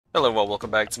Hello and welcome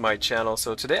back to my channel.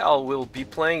 So today I will be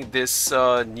playing this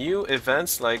new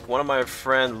events. Like one of my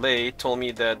friend Lei told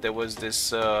me that there was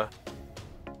this kind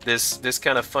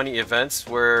of funny events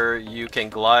where you can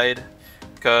glide.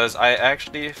 Because I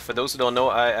actually, for those who don't know,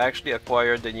 I actually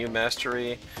acquired the new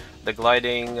mastery, the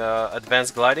gliding,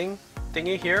 advanced gliding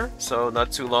thingy here. So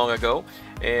not too long ago,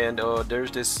 and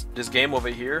there's this game over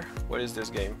here. What is this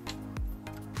game?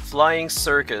 Flying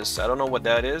Circus. I don't know what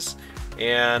that is,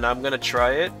 and I'm gonna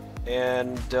try it.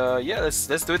 And yeah, let's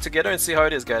do it together and see how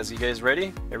it is, guys. You guys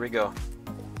ready? Here we go.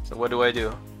 So what do I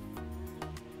do?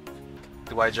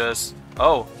 Do I just?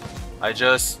 Oh, I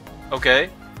just. Okay,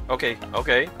 okay.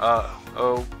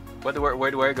 Oh, where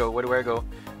do I go? Where do I go?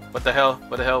 What the hell?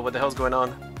 What the hell? What the hell's going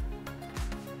on?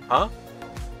 Huh?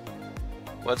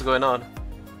 What's going on?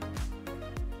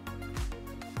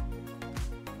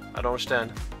 I don't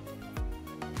understand.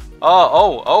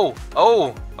 Oh.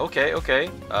 Okay.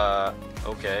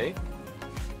 Okay.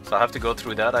 So I have to go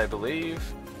through that, I believe.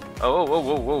 Oh,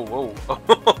 whoa.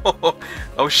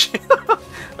 Oh, shit.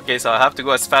 Okay, so I have to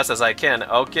go as fast as I can.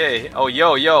 Okay. Oh,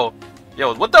 yo,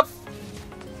 what the f—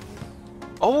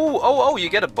 Oh, you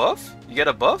get a buff? You get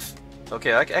a buff?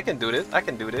 Okay, I can do this. I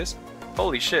can do this.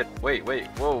 Holy shit. Wait,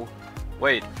 whoa.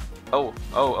 Wait. Oh,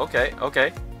 okay.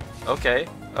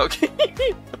 What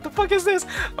the fuck is this?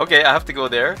 Okay, I have to go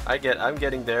there. I'm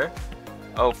getting there.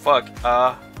 Oh, fuck.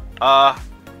 Oh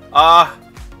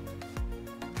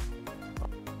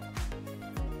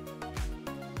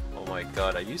my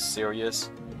god, are you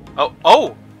serious?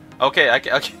 Oh! Okay,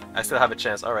 okay. I still have a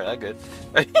chance. Alright, I'm good.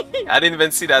 I didn't even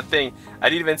see that thing. I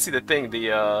didn't even see the thing,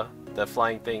 the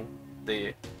flying thing.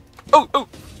 The— Oh!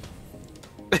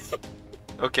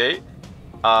 Okay.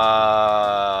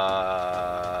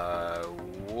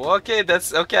 Okay,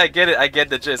 that's okay. I get it. I get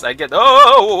the gist. I get—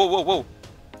 whoa.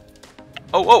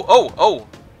 Oh.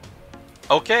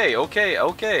 Okay.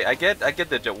 I get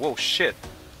the gist. Whoa, shit.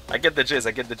 I get the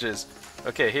jizz.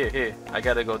 Okay, here. I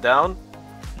gotta go down.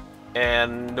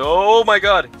 And oh my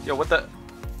god. Yo, what the—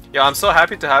 Yo, I'm so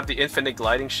happy to have the infinite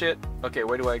gliding shit. Okay,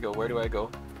 where do I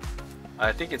go?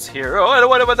 I think it's here. Oh, I don't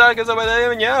want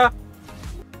to— yeah.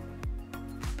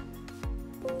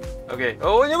 Okay.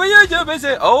 Oh,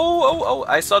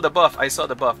 I saw the buff.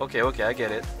 Okay, I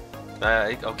get it.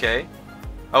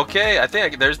 Okay, I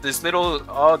think there's this little—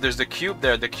 oh, there's the cube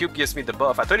there. The cube gives me the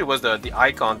buff. I thought it was the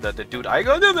icon, the dude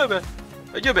icon. There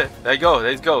you go.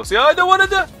 Let's go. See, I don't want to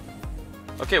do—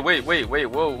 Okay, wait.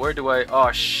 Whoa, where do I—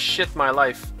 oh, shit my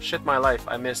life.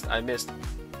 I missed.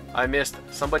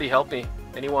 Somebody help me.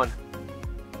 Anyone?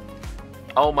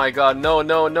 Oh my god, no.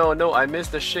 I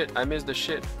missed the shit.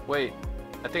 Wait,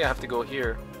 I think I have to go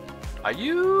here. Are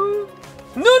you—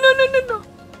 No.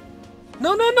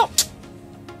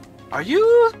 Are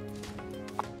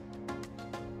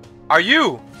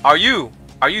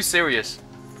you serious?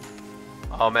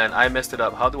 Oh man, I messed it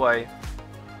up. How do I—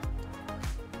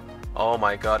 Oh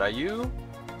my god, are you—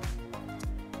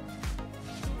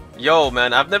 Yo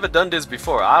man, I've never done this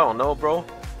before. I don't know, bro.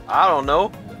 I don't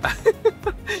know.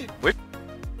 Which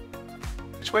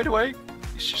way do I—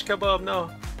 Shish kebab?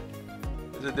 No.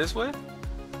 Is it this way?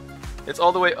 It's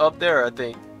all the way up there, I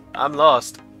think. I'm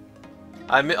lost.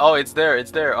 Oh, it's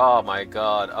there. Oh my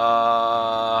god.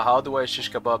 How do I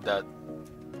shish kebab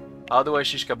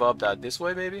that? This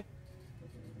way, maybe?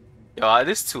 Yo,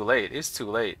 it's too late. It's too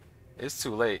late,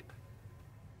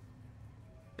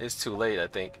 I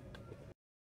think.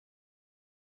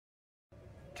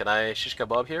 Can I shish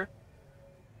kebab here?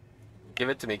 Give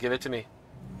it to me.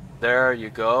 There you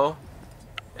go.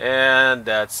 And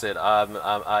that's it.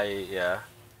 Yeah.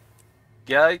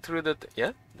 Get through the—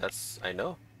 yeah, that's— I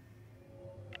know.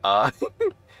 I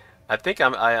think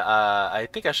I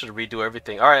think I should redo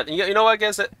everything. All right, you know what,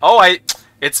 guys? Oh,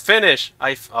 it's finished.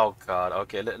 Oh god.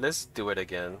 Okay, let's do it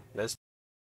again.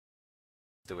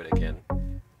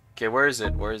 Okay, where is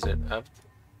it?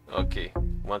 Okay,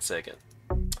 1 second.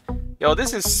 Yo,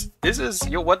 this is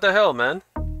yo. What the hell, man?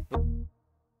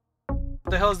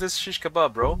 What the hell is this shish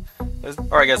kebab, bro?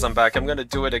 All right, guys, I'm back. I'm gonna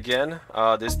do it again.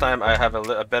 This time I have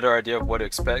a better idea of what to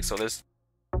expect. So let's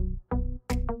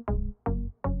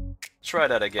try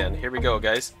that again. Here we go,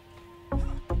 guys.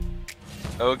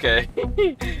 Okay.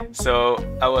 So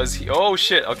I was— oh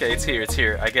shit. Okay, it's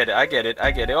here. I get it.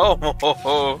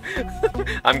 Oh.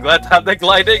 I'm glad to have the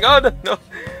gliding. Oh no.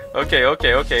 Okay.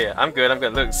 I'm good.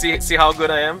 Look, see how good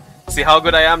I am. See how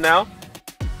good I am now.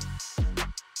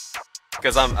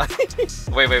 Because I'm—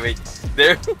 wait.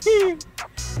 There.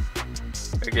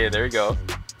 Okay, there you go.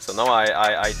 So now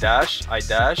I dash.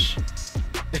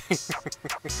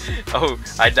 Oh,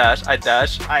 I dash, I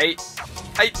dash,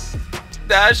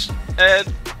 and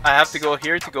I have to go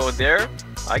here to go there.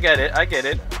 I get it, I get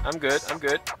it. I'm good, I'm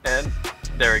good. And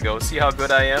there we go. See how good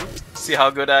I am? See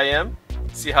how good I am?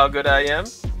 See how good I am?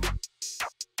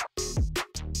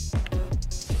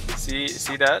 See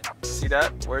that? See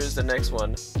that? Where's the next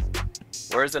one?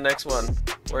 Where's the next one?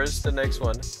 Where's the next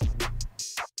one?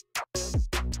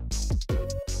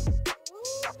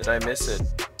 Did I miss it?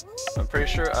 I'm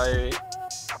pretty sure I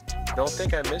don't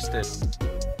think I missed it.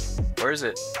 Where is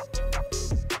it?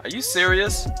 Are you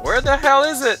serious? Where the hell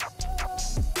is it?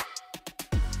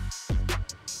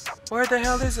 Where the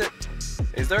hell is it?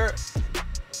 Is there...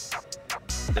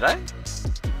 Did I?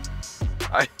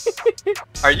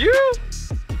 Are you?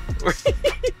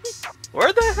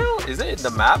 Where the hell? Is it in the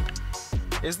map?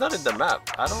 It's not in the map.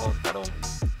 I don't...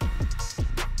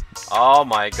 Oh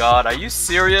my god, are you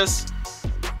serious?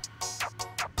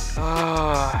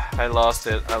 Ah, I lost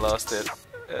it. I lost it.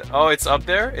 Oh, it's up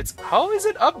there? It's... How is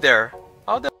it up there?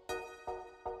 How the...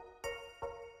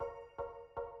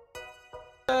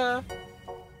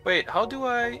 Wait, how do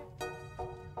I...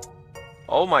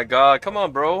 Oh my god, come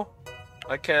on, bro.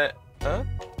 I can't... Huh?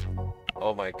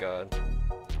 Oh my god.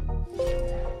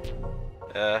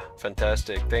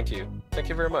 Fantastic. Thank you. Thank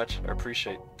you very much. I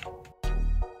appreciate it.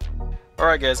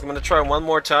 Alright guys, I'm gonna try one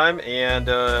more time, and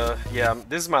yeah,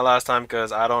 this is my last time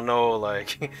because I don't know,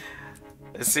 like...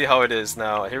 Let's see how it is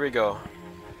now. Here we go.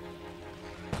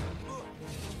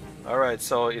 Alright,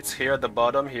 so it's here at the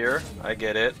bottom here. I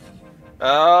get it.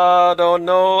 I don't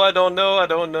know, I don't know, I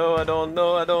don't know, I don't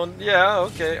know, I don't... Yeah,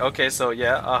 okay, okay, so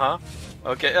yeah, uh-huh.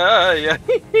 Okay, yeah,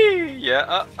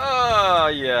 yeah,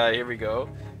 yeah, here we go.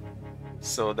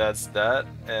 So that's that,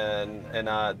 and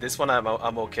this one I'm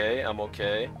okay, I'm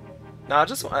okay. Now,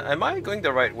 just, am I going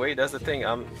the right way? That's the thing,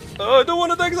 I don't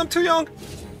want to die because I'm too young!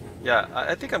 Yeah,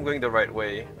 I think I'm going the right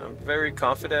way. I'm very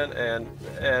confident, and...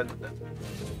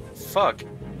 Fuck!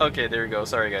 Okay, there we go,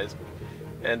 sorry guys.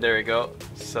 And there we go.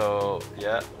 So,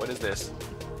 yeah, what is this?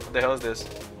 What the hell is this?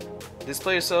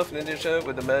 Display yourself in Indian channel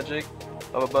with the magic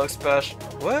of a bug splash.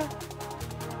 What?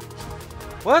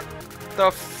 What the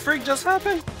freak just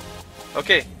happened?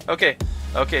 Okay, okay,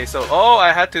 okay, so, oh,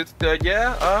 I had to,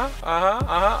 yeah,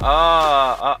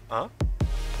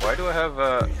 why do I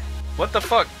have, what the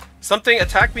fuck? Something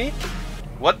attacked me?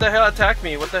 What the hell attacked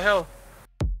me? What the hell?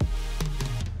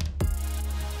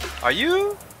 Are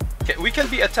you? We can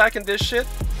be attacking this shit.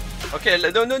 Okay, no,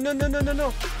 no, no, no, no, no,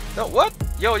 no. No, what?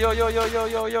 Yo, yo, yo, yo, yo,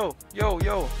 yo, yo, yo,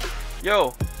 yo,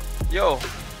 yo, yo.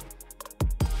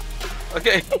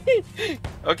 Okay,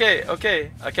 okay,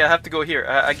 okay, okay. I have to go here.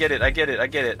 I get it. I get it. I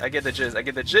get it. I get the jizz. I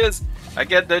get the jizz. I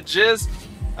get the jizz.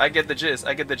 I get the jizz.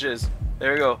 I get the jizz.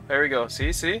 There we go. There we go.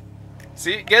 See, see,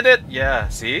 see. Get it? Yeah.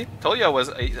 See. Told you I was.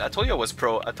 I told you I was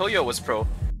pro. I told you I was pro.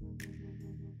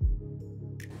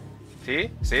 See,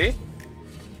 see.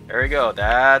 There we go.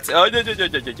 That's oh yeah yeah yeah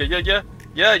yeah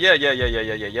yeah yeah yeah yeah yeah yeah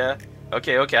yeah yeah yeah.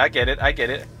 Okay okay I get it I get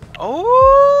it.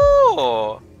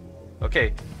 Oh.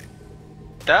 Okay.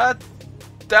 That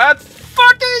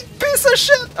fucking piece of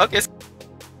shit. Okay.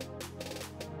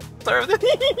 Sorry.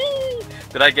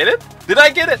 Did I get it? Did I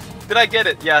get it? Did I get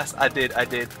it? Yes, I did. I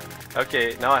did.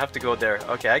 Okay. Now I have to go there.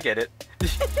 Okay, I get it.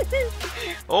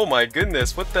 Oh my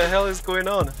goodness! What the hell is going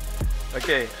on?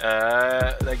 Okay.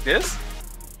 Like this.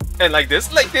 And like this,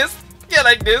 yeah,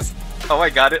 like this. Oh, I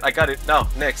got it, I got it. Now,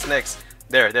 next, next.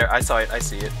 There, there, I saw it, I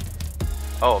see it.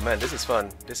 Oh man, this is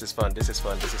fun. This is fun, this is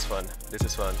fun, this is fun, this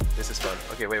is fun, this is fun.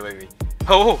 Okay, wait, wait, wait.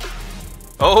 Oh!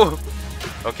 Oh!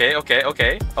 Okay, okay,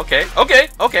 okay, okay, okay,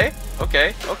 okay,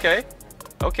 okay, okay,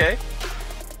 okay.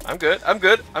 I'm good, I'm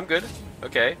good, I'm good.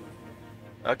 Okay.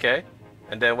 Okay.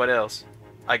 And then what else?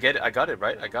 I get it, I got it,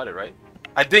 right? I got it, right?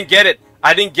 I didn't get it!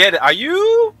 I didn't get it! Are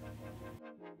you?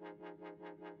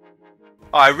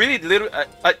 Oh, I really literally,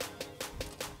 I...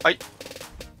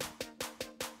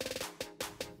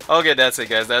 Okay, that's it,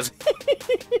 guys. That's.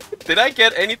 Did I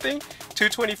get anything?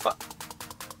 225.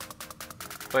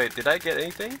 Wait, did I get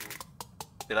anything?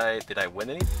 Did I win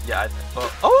anything? Yeah.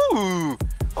 Oh,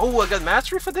 I got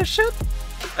mastery for this shit.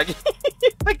 I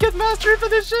get mastery for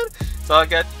this shit. So I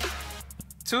got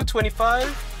 225.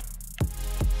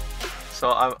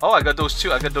 So I'm. Oh, I got those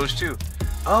two. I got those two.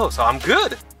 Oh, so I'm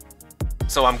good.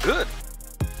 So I'm good.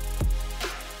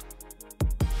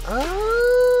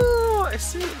 Oh, I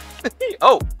see.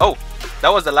 Oh, that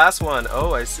was the last one.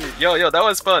 Oh, I see. Yo, that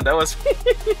was fun. That was.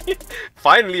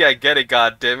 Finally, I get it.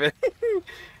 God damn it.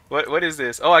 What is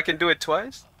this? Oh, I can do it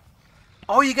twice.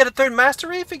 Oh, you get a third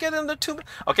mastery if you get it under 2 minutes.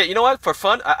 Okay, you know what? For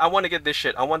fun, I want to get this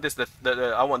shit. I want this.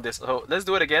 I want this. So let's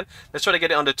do it again. Let's try to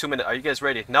get it under 2 minutes. Are you guys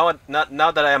ready? Now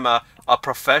that I am a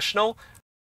professional,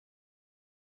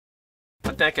 I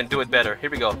think I can do it better. Here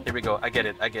we go. Here we go. I get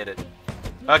it. I get it.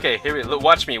 Okay, here we look.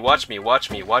 Watch me. Watch me. Watch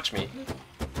me. Watch me.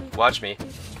 Watch me.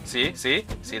 See? See?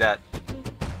 See that?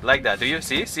 Like that. Do you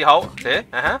see? See how? See?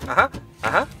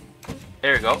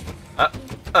 Here we go.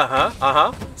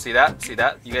 See that? See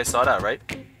that? You guys saw that, right?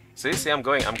 See? See? I'm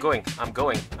going. I'm going. I'm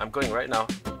going. I'm going right now.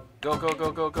 Go, go,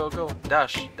 go, go, go, go.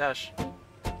 Dash, dash.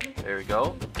 There we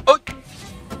go. Oh!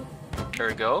 There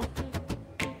we go.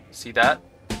 See that?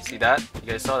 See that?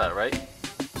 You guys saw that, right?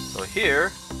 So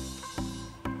here,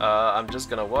 I'm just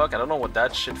gonna walk. I don't know what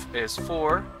that shit is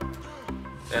for.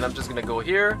 And I'm just gonna go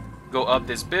here, go up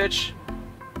this bitch,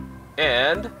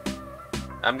 and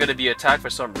I'm gonna be attacked for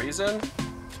some reason.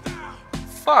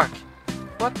 Fuck!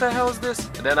 What the hell is this?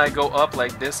 And then I go up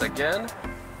like this again.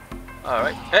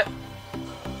 Alright. Eh.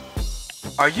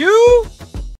 Are you?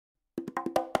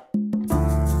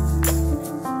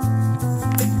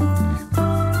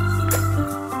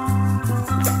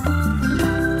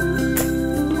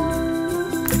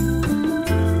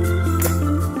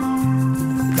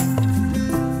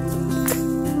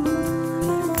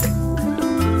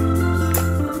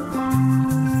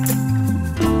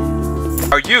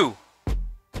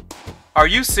 Are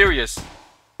you serious?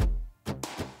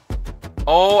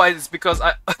 Oh, it's because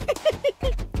I...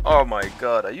 Oh my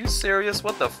god, are you serious?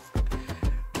 What the f...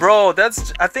 Bro,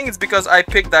 that's... I think it's because I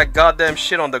picked that goddamn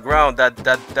shit on the ground,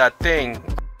 that thing.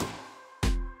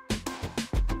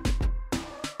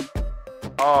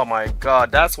 Oh my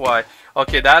god, that's why.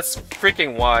 Okay, that's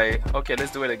freaking why. Okay,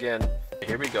 let's do it again.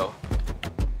 Here we go.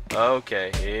 Okay,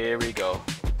 here we go.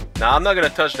 Now, I'm not gonna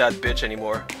touch that bitch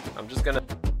anymore. I'm just gonna...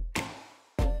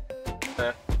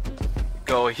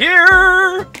 go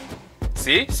here.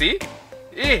 See? See?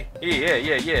 Yeah,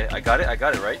 I got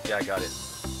it, right? Yeah, I got it.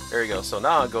 There we go. So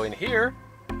now I'm going here.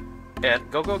 And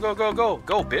go, go, go, go, go.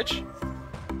 Go, bitch.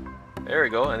 There we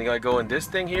go. And I'm gonna go in this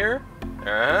thing here.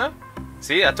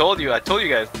 See? I told you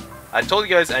guys. I told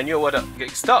you guys I knew what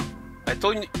stop. I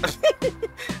told you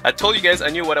I told you guys I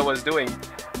knew what I was doing.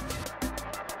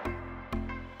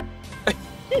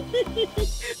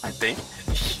 I think.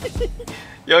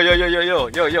 Yo.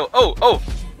 Oh.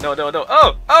 No.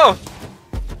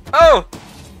 Oh.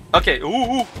 Okay.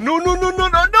 Ooh. No.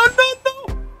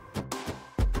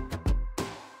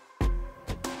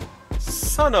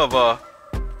 Son of a.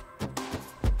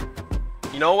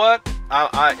 You know what?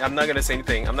 I'm not gonna say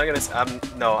anything. I'm not gonna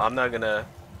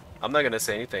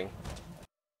say anything.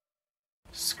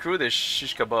 Screw this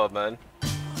shish kebab, man.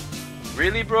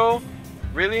 Really, bro?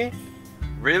 Really?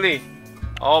 Really?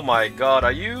 Oh my god,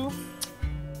 are you?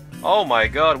 Oh my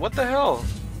god, what the hell?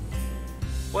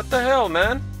 What the hell,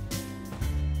 man?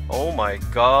 Oh my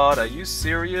god, are you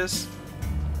serious?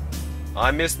 I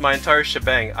missed my entire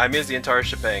shebang. I missed the entire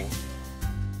shebang.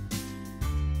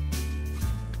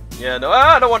 Yeah, no,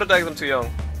 I don't want to dax them too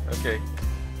young. Okay.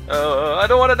 I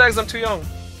don't want to dax them too young.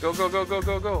 Go.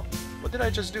 What did I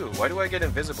just do? Why do I get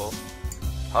invisible?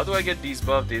 How do I get these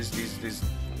buff? These.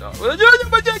 No.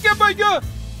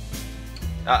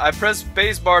 I pressed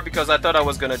spacebar because I thought I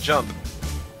was gonna jump.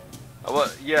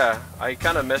 Yeah, I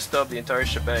kind of messed up the entire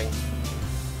shebang.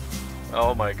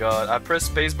 Oh my god! I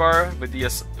pressed spacebar with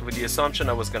the assumption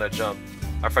I was gonna jump.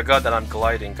 I forgot that I'm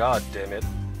gliding. God damn it!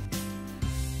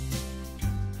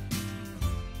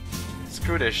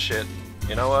 Screw this shit.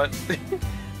 You know what?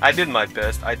 I did my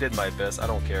best. I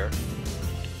don't care.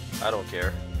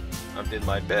 I did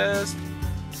my best.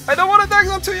 I don't want to dax.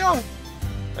 I'm too young.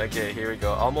 Okay, here we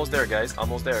go. Almost there, guys.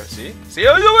 Almost there. See? See?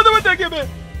 I don't want to dax.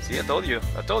 See? I told you.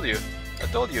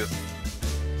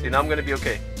 See? Now I'm gonna be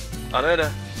okay. Huh?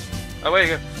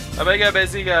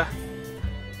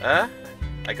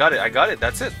 I got it.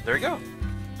 That's it. There you go.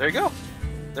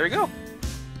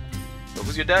 So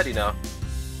who's your daddy now?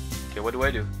 Okay, what do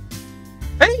I do?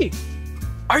 Hey!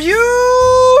 Are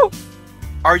you?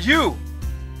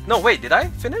 No, wait, did I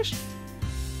finish?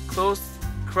 Cross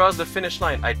the finish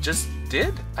line. I just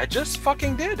did? I just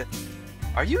fucking did.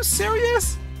 Are you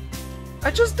serious?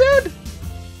 I just did.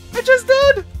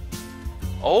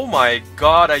 Oh my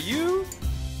god, are you?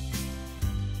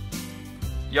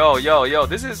 Yo,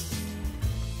 this is...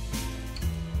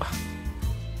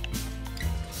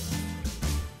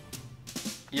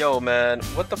 Yo, man,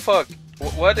 what the fuck?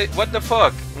 What the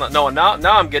fuck? No, now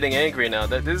I'm getting angry now.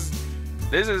 That this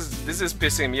is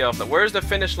pissing me off. Where's the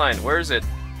finish line? Where is it?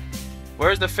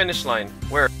 Where's the finish line?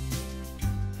 Where?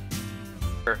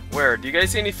 Do you guys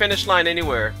see any finish line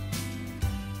anywhere?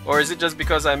 Or is it just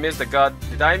because I missed the god?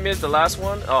 Did I miss the last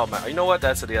one? Oh my! You know what?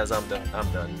 That's it. Yes, I'm done.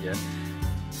 Yeah.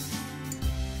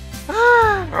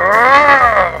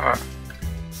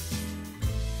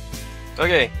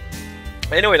 Okay.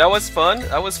 Anyway, that was fun.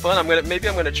 That was fun. Maybe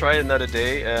I'm gonna try it another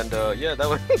day. And yeah, that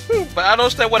was. But I don't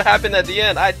understand what happened at the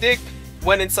end. I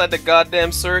went inside the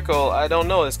goddamn circle. I don't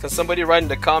know. It's because somebody write in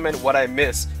the comment what I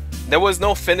missed. There was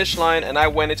no finish line, and I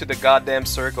went into the goddamn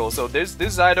circle. So this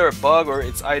is either a bug or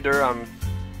it's either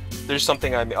there's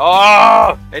something I missed.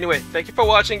 Oh! Anyway, thank you for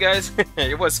watching, guys.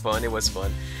 It was fun. It was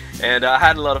fun. And I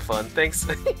had a lot of fun. Thanks.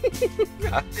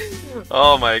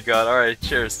 Oh my god. Alright,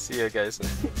 cheers. See you guys.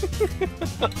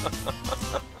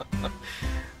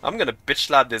 I'm gonna bitch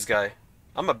slap this guy.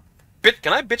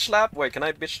 Can I bitch slap? Wait, can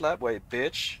I bitch slap? Wait,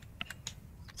 bitch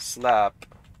slap.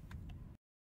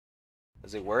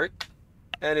 Does it work?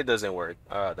 And it doesn't work.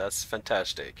 Ah, that's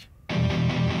fantastic.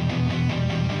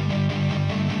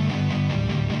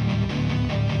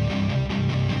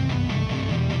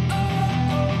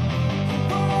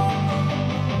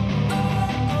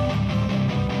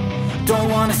 Don't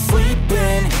wanna sleep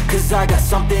in, cause I got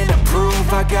something to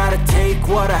prove. I gotta take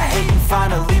what I hate and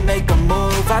finally make a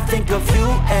move. I think of you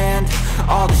and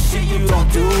all the shit you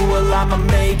don't do. Well, I'ma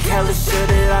make hella sure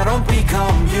that I don't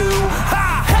become you.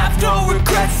 I have no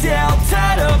regrets, yeah, I'll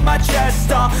tie up my chest.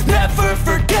 I'll never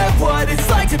forget what it's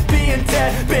like to be in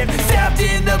debt. Been stabbed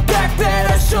in the back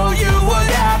bed, I'll show you what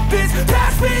happens.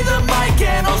 Pass me the mic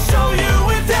and I'll show you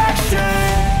with action.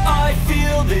 I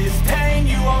feel this pain,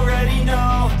 you already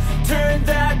know. Turn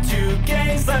that to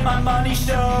gains, let my money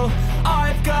show.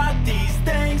 I've got these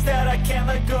things that I can't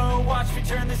let go. Watch me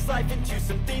turn this life into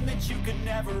something that you could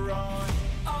never own.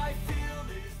 I feel